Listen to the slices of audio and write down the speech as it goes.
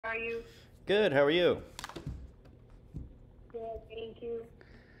are you? Good. How are you? Good, thank you.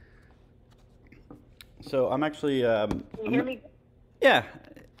 So I'm actually. Can you hear me? Yeah,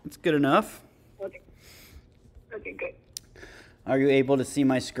 it's good enough. Okay. Okay, good. Are you able to see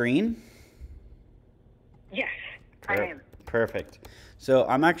my screen? Yes, I am. Perfect. So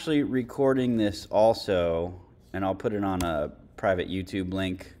I'm actually recording this also, and I'll put it on a private YouTube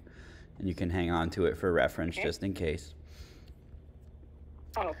link, and you can hang on to it for reference just in case.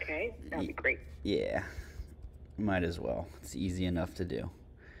 Okay, that'd be great. Yeah, might as well. It's easy enough to do.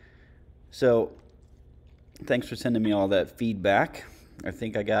 So thanks for sending me all that feedback. I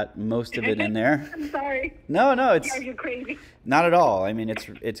think I got most of it in there. I'm sorry. No, it's you're crazy. not at all. I mean,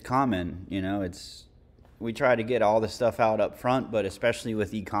 it's common, you know. We try to get all the stuff out up front, but especially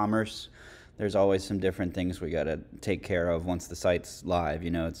with e-commerce, there's always some different things we got to take care of once the site's live. You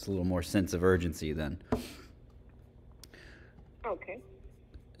know, it's a little more sense of urgency then. Okay.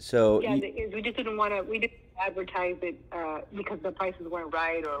 So yeah, we just didn't want to. We didn't advertise it because the prices weren't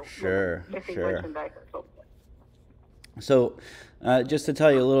right or missing merchandise and so forth. So just to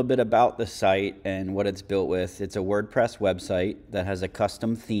tell you a little bit about the site and what it's built with, it's a WordPress website that has a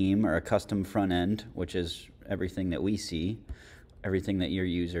custom theme or a custom front end, which is everything that we see, everything that your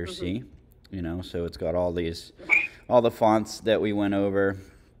users see, you know. So it's got all the fonts that we went over.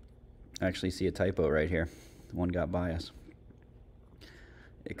 I actually see a typo right here. One got by us.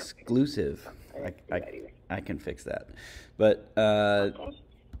 Exclusive. I can fix that. But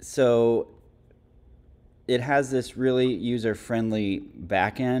so it has this really user-friendly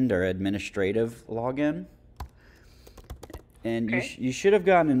backend or administrative login. And you should have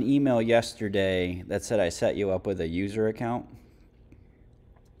gotten an email yesterday that said I set you up with a user account.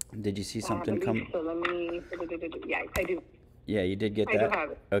 Did you see something come? So let me. Yeah, I do. Yeah, you did get that? I do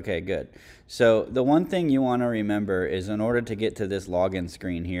have it. Okay, good. So the one thing you want to remember is in order to get to this login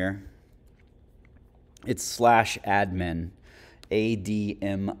screen here, it's /admin,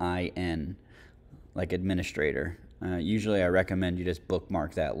 ADMIN, like administrator. Usually I recommend you just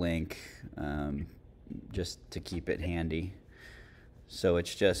bookmark that link just to keep it handy. So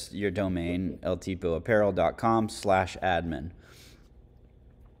it's just your domain, ltipoapparel.com /admin.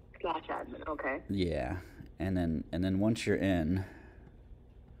 /admin, okay. Yeah. And then once you're in,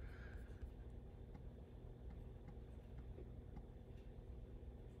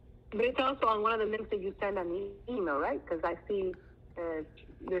 but it's also on one of the links that you send on the email, right? Because I see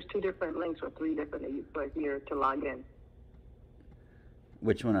there's 2 different links or 3 different that you put here to log in.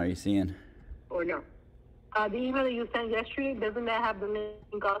 Which one are you seeing? Or no? The email that you sent yesterday, doesn't that have the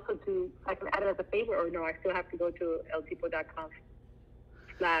link also to, I can add it as a favor, or no, I still have to go to ltipo.com/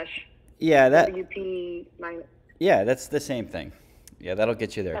 Yeah, WP minus. Yeah, that's the same thing. Yeah, that'll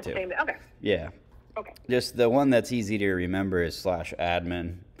get you there that's too. The same thing. Okay. Yeah. Okay. Just the one that's easy to remember is /admin.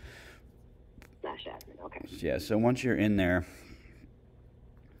 /admin. Okay. Yeah. So once you're in there,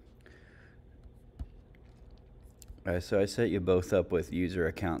 so I set you both up with user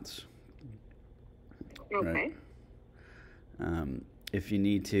accounts. Okay. Right? If you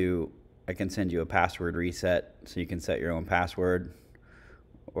need to, I can send you a password reset, so you can set your own password,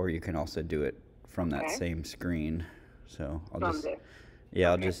 or you can also do it from that same screen. So I'll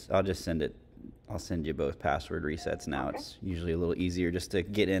just send it. I'll send you both password resets now. Okay. It's usually a little easier just to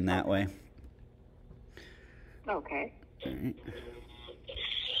get in that way. Okay. All right.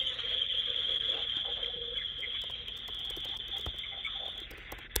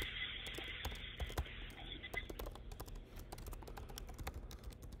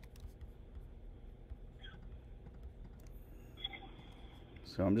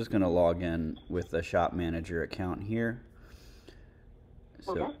 So I'm just going to log in with the shop manager account here.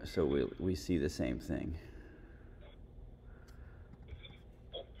 So we see the same thing.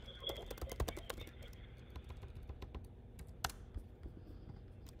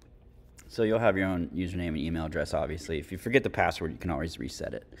 So you'll have your own username and email address, obviously. If you forget the password, you can always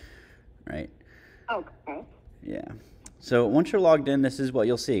reset it, right? Okay. Yeah. So once you're logged in, this is what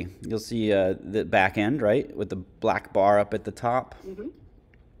you'll see. You'll see the back end, right, with the black bar up at the top.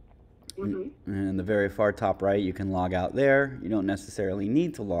 And in the very far top right, you can log out there. You don't necessarily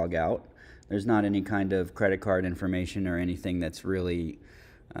need to log out. There's not any kind of credit card information or anything that's really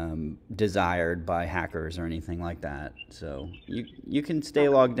desired by hackers or anything like that. So you can stay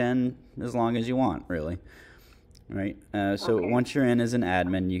logged in as long as you want, really. Right? So once you're in as an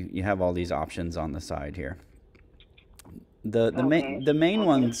admin, you have all these options on the side here. The main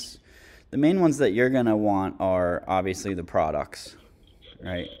ones that you're gonna want are obviously the products,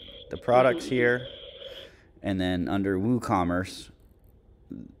 right? The products here, and then under WooCommerce,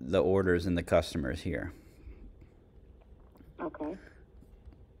 the orders and the customers here. Okay.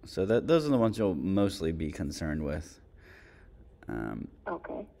 So those are the ones you'll mostly be concerned with.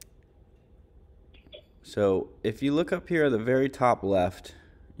 Okay. So if you look up here at the very top left,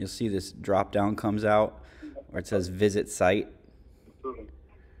 you'll see this drop down comes out where it says visit site.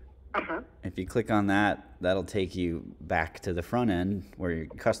 If you click on that, that'll take you back to the front end where you're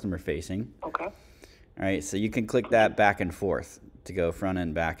customer facing. Okay. All right, so you can click that back and forth to go front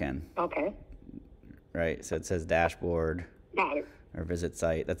end, back end. Okay. Right, so it says dashboard Got it. or visit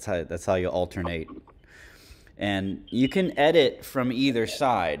site. That's how you alternate. And you can edit from either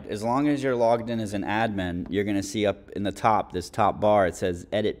side. As long as you're logged in as an admin, you're going to see up in the top, this top bar, it says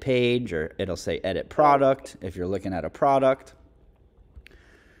edit page, or it'll say edit product if you're looking at a product.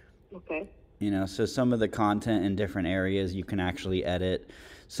 Okay. You know, so some of the content in different areas you can actually edit.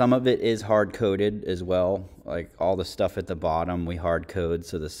 Some of it is hard-coded as well. Like all the stuff at the bottom, we hard-code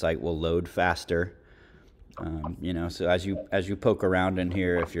so the site will load faster. You know, so as you poke around in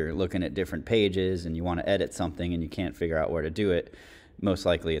here, if you're looking at different pages and you want to edit something and you can't figure out where to do it, most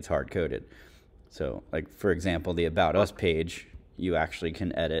likely it's hard-coded. So, like for example, the About Us page, you actually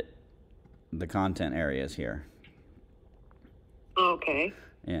can edit the content areas here. Okay.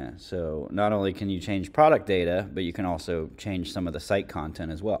 Yeah, so not only can you change product data, but you can also change some of the site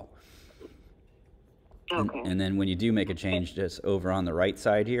content as well. Okay. And then when you do make a change, just over on the right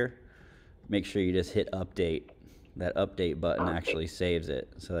side here, make sure you just hit update. That update button actually saves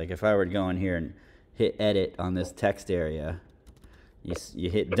it. So like if I were to go in here and hit edit on this text area,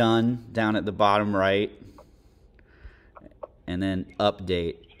 you hit done down at the bottom right, and then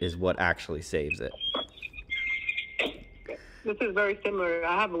update is what actually saves it. This is very similar.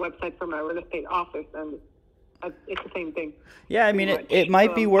 I have a website for my real estate office, and it's the same thing. Yeah, I mean, it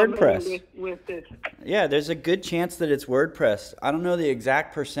might be WordPress. With this. Yeah, there's a good chance that it's WordPress. I don't know the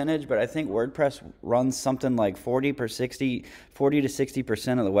exact percentage, but I think WordPress runs something like 40 to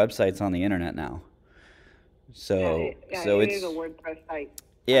 60% of the websites on the internet now. So, it is a WordPress site.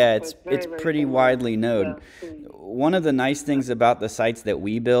 Yeah, So it's very pretty similar. widely known. One of the nice things about the sites that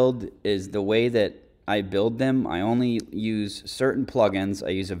we build is the way that I build them. I only use certain plugins. I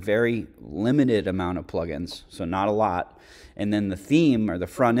use a very limited amount of plugins, so not a lot. And then the theme or the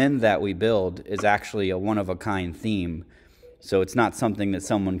front end that we build is actually a one-of-a-kind theme. So it's not something that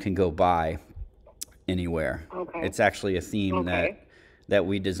someone can go buy anywhere. Okay. It's actually a theme that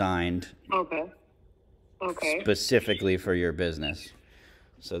we designed specifically for your business.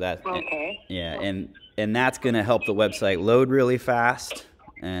 So that yeah, and that's going to help the website load really fast.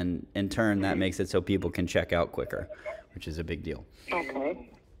 And in turn, that makes it so people can check out quicker, which is a big deal. Okay.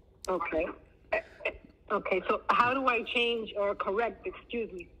 So how do I change or correct?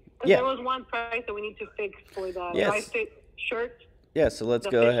 Excuse me. Yeah. There was one price that we need to fix for the Tri-Fit shirt. Yeah. So let's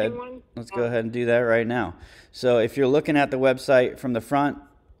go ahead. Let's go ahead and do that right now. So if you're looking at the website from the front,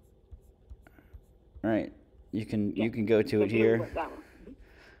 right, you can go to it here.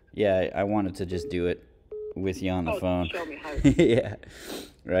 Yeah, I wanted to just do it with you on the phone. Show me how. Yeah.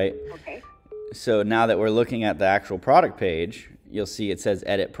 Right. Okay. So now that we're looking at the actual product page, you'll see it says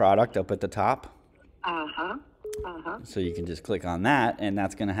edit product up at the top. So you can just click on that, and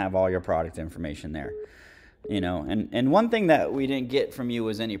that's going to have all your product information there. You know, and one thing that we didn't get from you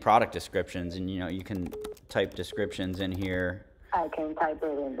was any product descriptions, and you know, you can type descriptions in here. I can type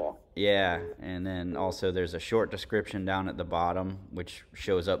it in there. Yeah, and then also there's a short description down at the bottom, which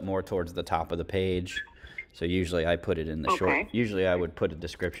shows up more towards the top of the page. So usually I put it in the short. Usually I would put a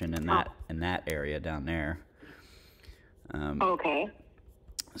description in that area down there.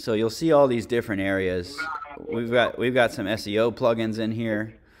 So you'll see all these different areas. We've got some SEO plugins in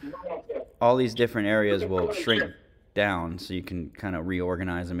here. All these different areas will shrink down, so you can kind of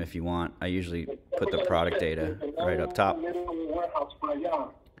reorganize them if you want. I usually put the product data right up top.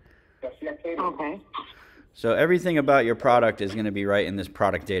 So everything about your product is going to be right in this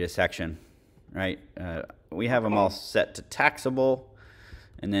product data section, right? We have them all set to taxable,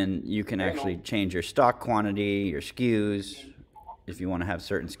 and then you can actually change your stock quantity, your SKUs, if you want to have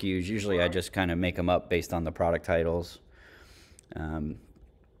certain SKUs. Usually I just kind of make them up based on the product titles. That's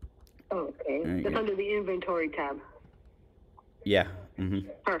under the inventory tab. Yeah.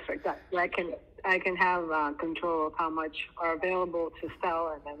 Perfect. I can have control of how much are available to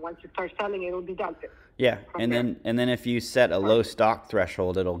sell, and then once you start selling, it'll be deducted. Yeah, and then if you set a low stock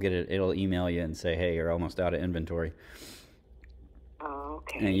threshold, it'll email you and say, hey, you're almost out of inventory.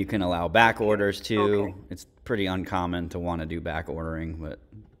 And you can allow back orders too. It's pretty uncommon to want to do back ordering, but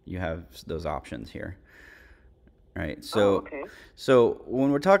you have those options here. Right. So so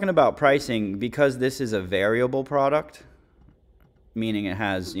when we're talking about pricing, because this is a variable product, meaning it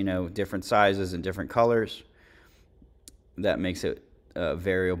has, you know, different sizes and different colors, that makes it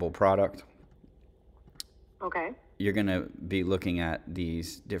variable product, Okay. you're going to be looking at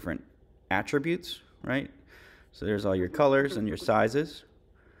these different attributes, right? So there's all your colors and your sizes,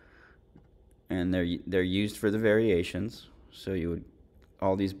 and they're used for the variations. So you would,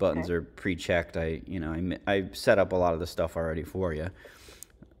 all these buttons are pre-checked. I set up a lot of the stuff already for you.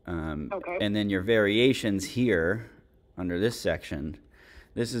 And then your variations here under this section,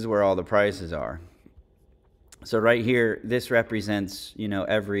 this is where all the prices are. So right here, this represents,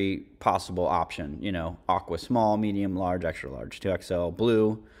 every possible option, aqua small, medium, large, extra large, 2XL,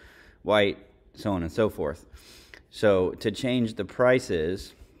 blue, white, so on and so forth. So to change the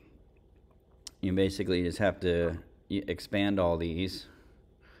prices, you basically just have to expand all these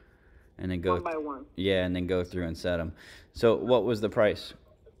and then go one by one. Yeah, and then go through and set them. So what was the price?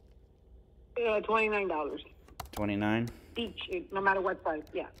 $29. 29 each, no matter what size.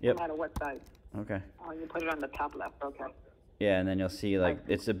 Yeah, Yep. no matter what size. Okay. Oh, you put it on the top left. Okay. Yeah, and then you'll see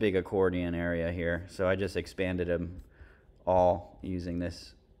it's a big accordion area here. So I just expanded them all using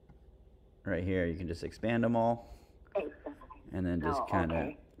this right here. You can just expand them all and then just kind of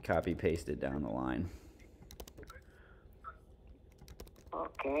copy paste it down the line.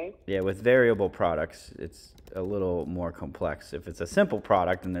 Okay. Yeah, with variable products, it's a little more complex. If it's a simple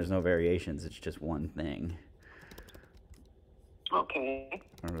product and there's no variations, it's just one thing. Okay.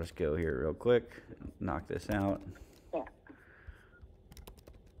 I'll just go here real quick, knock this out. Yeah.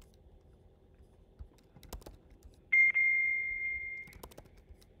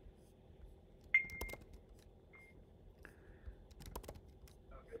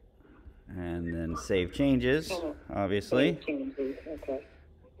 And then save changes, obviously. Save changes. Okay.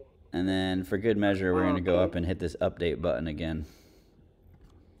 And then for good measure, we're going to go up and hit this update button again.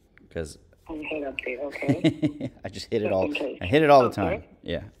 Because And hit update. Okay. I just hit it all. Okay. I hit it all the time.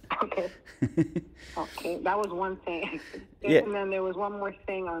 Yeah. Okay. Okay. That was one thing. Yeah. And then there was one more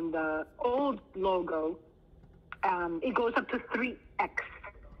thing on the old logo. It goes up to 3x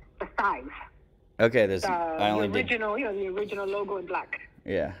the size. Okay. There's. The original, the original logo in black.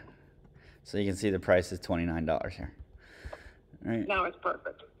 Yeah. So you can see the price is $29 here. All right. Now it's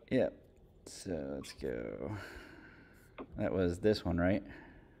perfect. Yep. So let's go. That was this one, right?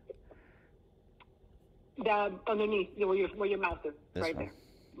 The underneath, where your mouse is, This right one. there.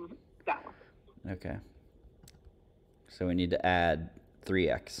 Mm-hmm. That one. Okay. So we need to add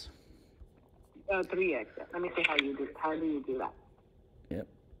 3x. 3x. Let me see how you do. How do you do that? Yep.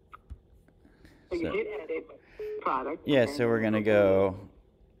 So you did edit product. Yeah. Okay. So we're gonna go.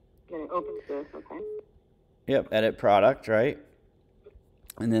 Then it opens this. Okay. Yep. Edit product, right?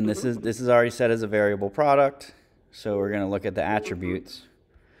 And then this is already set as a variable product. So we're gonna look at the attributes,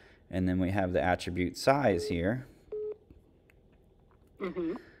 and then we have the attribute size here.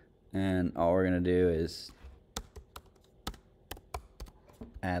 And all we're gonna do is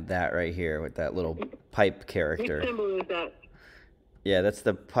add that right here with that little pipe character. Which symbol is that? Yeah, that's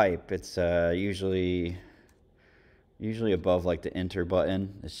the pipe. It's usually above like the enter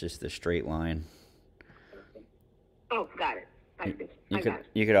button. It's just the straight line. Oh, got it. I see.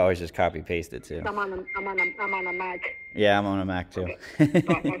 You could always just copy paste it too. I'm on a Mac. Yeah, I'm on a Mac too. Okay.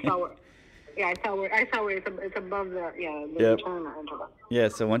 I saw where. Yeah, I saw where it's above the return or enter button. Yeah,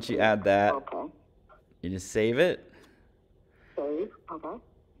 so once you add that, you just save it. Save. Okay.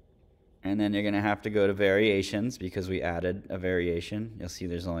 And then you're gonna have to go to variations because we added a variation. You'll see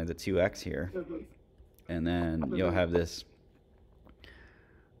there's only the 2x here, and then you'll have this.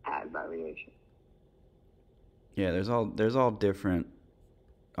 Add variation. Yeah, there's all different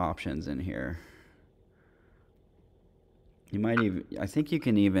options in here. You might even, I think you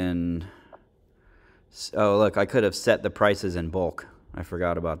can even. Oh, look, I could have set the prices in bulk. I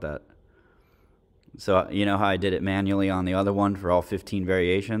forgot about that. So you know how I did it manually on the other one for all 15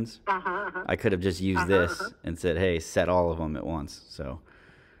 variations? I could have just used this and said, hey, set all of them at once. So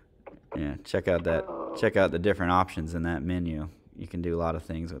yeah, check out the different options in that menu. You can do a lot of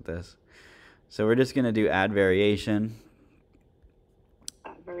things with this. So we're just going to do add variation.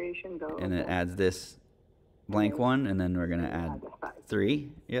 Add variation, go. And it adds this blank one, and then we're going to add 3.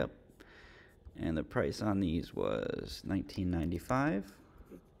 Yep. And the price on these was $19.95.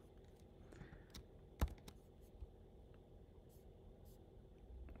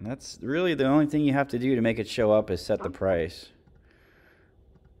 And that's really the only thing you have to do to make it show up is set the price.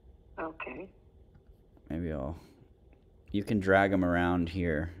 Okay. Maybe you can drag them around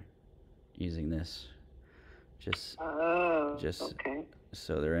here using this. Just okay.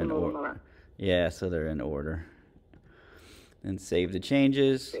 So they're in order. Yeah, so they're in order. And save the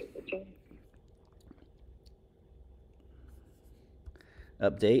changes.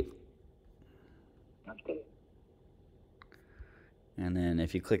 Update. And then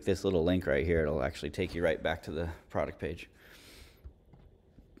if you click this little link right here, it'll actually take you right back to the product page.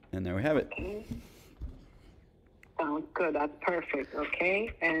 And there we have it. Okay. Sounds good. That's perfect. Okay.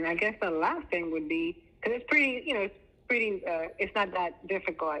 And I guess the last thing would be, because it's pretty, it's not that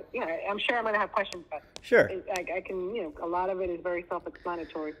difficult. I'm sure I'm going to have questions, but sure. I can, a lot of it is very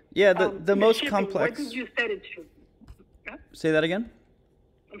self-explanatory. Yeah, the most shipping, complex. What did you set it to? Huh? Say that again?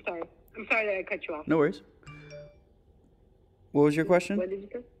 I'm sorry that I cut you off. No worries. What was your question? What did you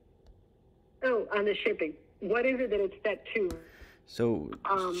say? Oh, on the shipping. What is it that it's set to? So,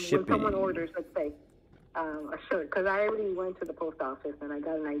 When shipping. someone orders, let's say, a shirt, because I already went to the post office and I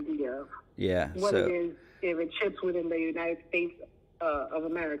got an idea of what it is, if it ships within the United States of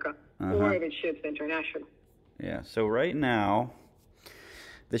America, or if it ships international. Yeah, so right now,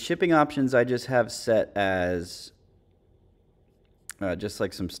 the shipping options I just have set as just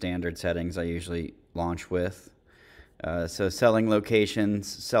like some standard settings I usually launch with. So selling locations,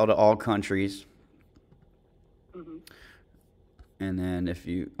 sell to all countries. And then if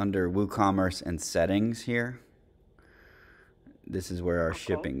you, under WooCommerce and settings here, this is where our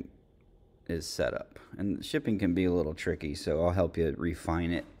shipping is set up. And shipping can be a little tricky, so I'll help you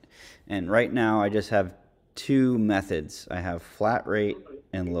refine it. And right now I just have two methods. I have flat rate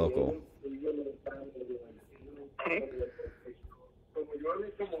and local. Okay.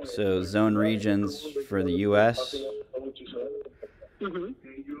 So zone regions for the US.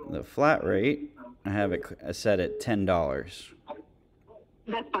 The flat rate, I have it set at $10.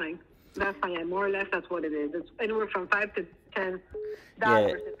 That's fine. That's fine. Yeah, more or less, that's what it is. It's anywhere from $5 to $10,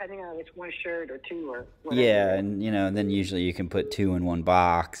 depending on if it's one shirt or two or whatever. Yeah, and then usually you can put two in one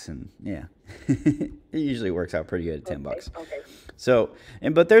box, and yeah, it usually works out pretty good at $10. Okay. So,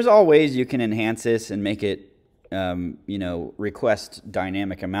 but there's all ways you can enhance this and make it, request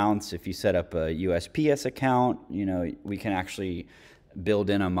dynamic amounts. If you set up a USPS account, we can actually build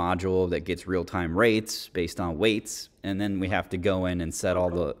in a module that gets real-time rates based on weights, and then we have to go in and set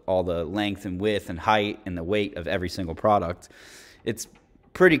all the length and width and height and the weight of every single product. It's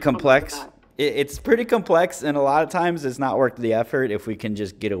pretty complex. It's pretty complex, and a lot of times it's not worth the effort. If we can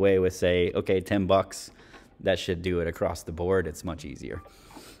just get away with, say, okay, $10, that should do it across the board. It's much easier.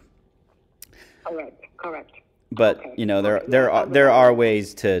 Correct. But there are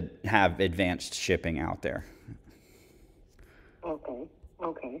ways to have advanced shipping out there.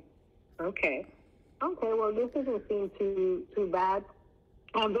 Okay, well, this doesn't seem too bad.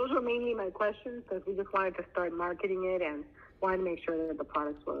 Those were mainly my questions, because we just wanted to start marketing it and wanted to make sure that the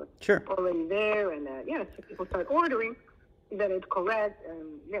products were already there, and that, so people start ordering, that it's correct,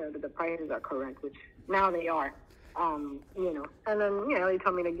 and, that the prices are correct, which now they are. And then, they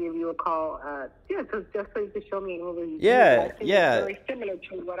told me to give you a call, so just so you could show me an overview. Yeah. Very similar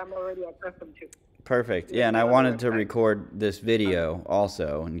to what I'm already accustomed to. Perfect. Yeah, and I wanted to record this video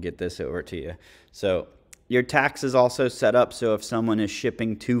also and get this over to you. So your tax is also set up so if someone is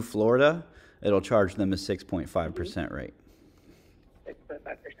shipping to Florida, it'll charge them a 6.5% rate.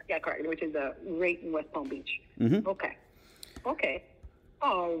 6.5%. Yeah, correct, which is the rate in West Palm Beach. Okay.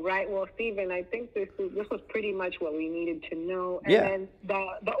 All right. Well, Stephen, I think this was pretty much what we needed to know. And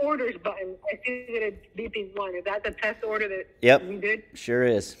then the orders button, I see that it's BP1. Is that the test order that we did? Sure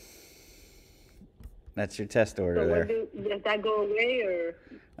is. That's your test order there. Does that go away, or?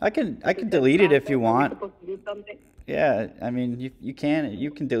 I can delete it if you want. Supposed to do something? Yeah, I mean you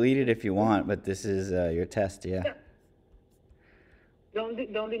can delete it if you want, but this is your test. Yeah. Don't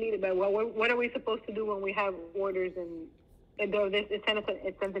delete it. But what are we supposed to do when we have orders and it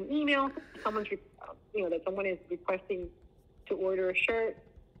sends an email? That someone is requesting to order a shirt.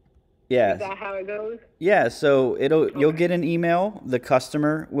 Yeah. Is that how it goes? Yeah. So you'll get an email. The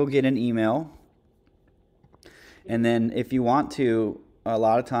customer will get an email. And then if you want to, a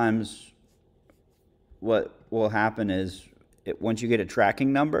lot of times what will happen is once you get a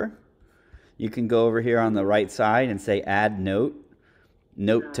tracking number, you can go over here on the right side and say add note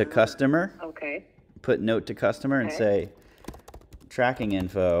to customer. Okay. Put note to customer and say tracking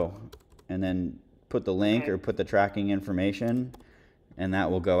info, and then put the link or put the tracking information, and that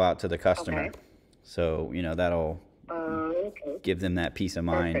will go out to the customer. Okay. So, that'll give them that peace of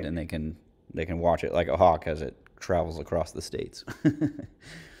mind, and they can watch it like a hawk as it travels across the states.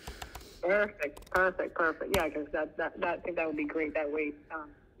 Perfect. Yeah, because I think that would be great. That way,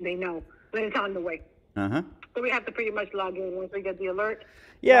 they know that it's on the way. So we have to pretty much log in once we get the alert.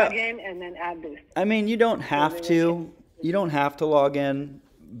 Log in and then add this. I mean, you don't have to. You don't have to log in,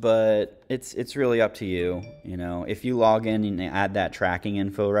 but it's really up to you. If you log in and add that tracking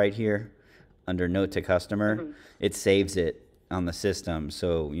info right here under Note to Customer, it saves it on the system,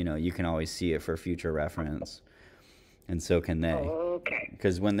 so you can always see it for future reference. and so can they. Okay.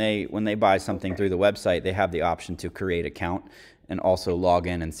 Because when they buy something through the website, they have the option to create an account and also log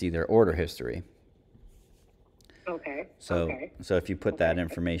in and see their order history. Okay. So if you put that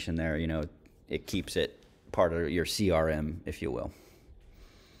information there, you know, it keeps it part of your CRM, if you will.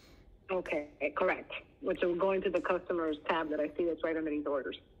 Okay, correct. Which will go into the customers tab that I see that's right underneath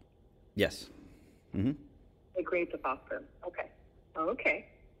orders. Yes. Mm-hmm. It creates a software. Okay.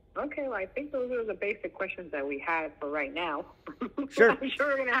 Okay, well, I think those are the basic questions that we had for right now. Sure. I'm sure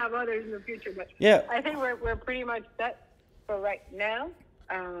we're going to have others in the future, but yeah, I think we're pretty much set for right now.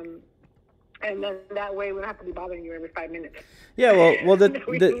 And then that way we don't have to be bothering you every 5 minutes. Yeah, well,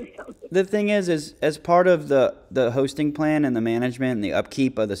 the thing is as part of the hosting plan and the management and the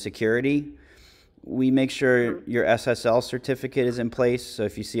upkeep of the security, we make sure your SSL certificate is in place. So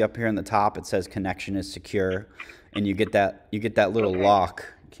if you see up here on the top, it says connection is secure, and you get that little lock.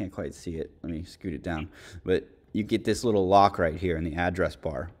 Can't quite see it. Let me scoot it down. But you get this little lock right here in the address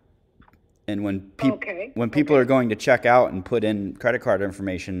bar. And when people are going to check out and put in credit card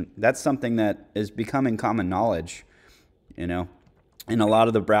information, that's something that is becoming common knowledge, you know. And a lot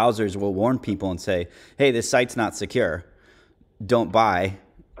of the browsers will warn people and say, "Hey, this site's not secure. Don't buy."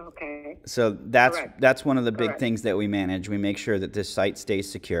 Okay. So that's one of the big things that we manage. We make sure that this site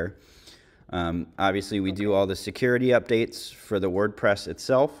stays secure. Obviously, we do all the security updates for the WordPress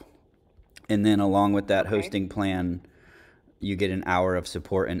itself, and then along with that hosting plan, you get an hour of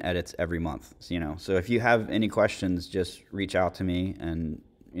support and edits every month. So, you know, so if you have any questions, just reach out to me, and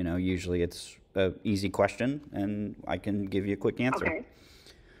you know, usually it's an easy question, and I can give you a quick answer.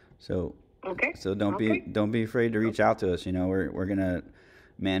 Okay. So don't be afraid to reach out to us. You know, we're gonna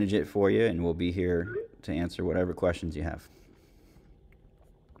manage it for you, and we'll be here to answer whatever questions you have.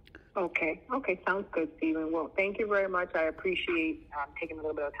 Okay, sounds good, Stephen. Well, thank you very much. I appreciate taking a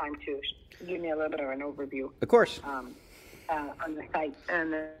little bit of time to give me a little bit of an overview. Of course. On the site.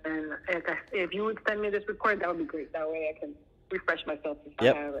 And if you would send me this report, that would be great. That way I can refresh myself if I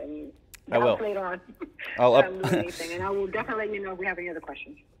have any doubts later on. Anything. And I will definitely let you know if we have any other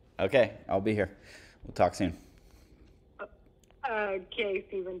questions. Okay, I'll be here. We'll talk soon. Okay,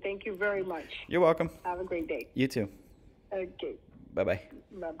 Stephen. Thank you very much. You're welcome. Have a great day. You too. Okay. Bye-bye.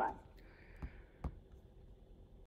 Bye-bye.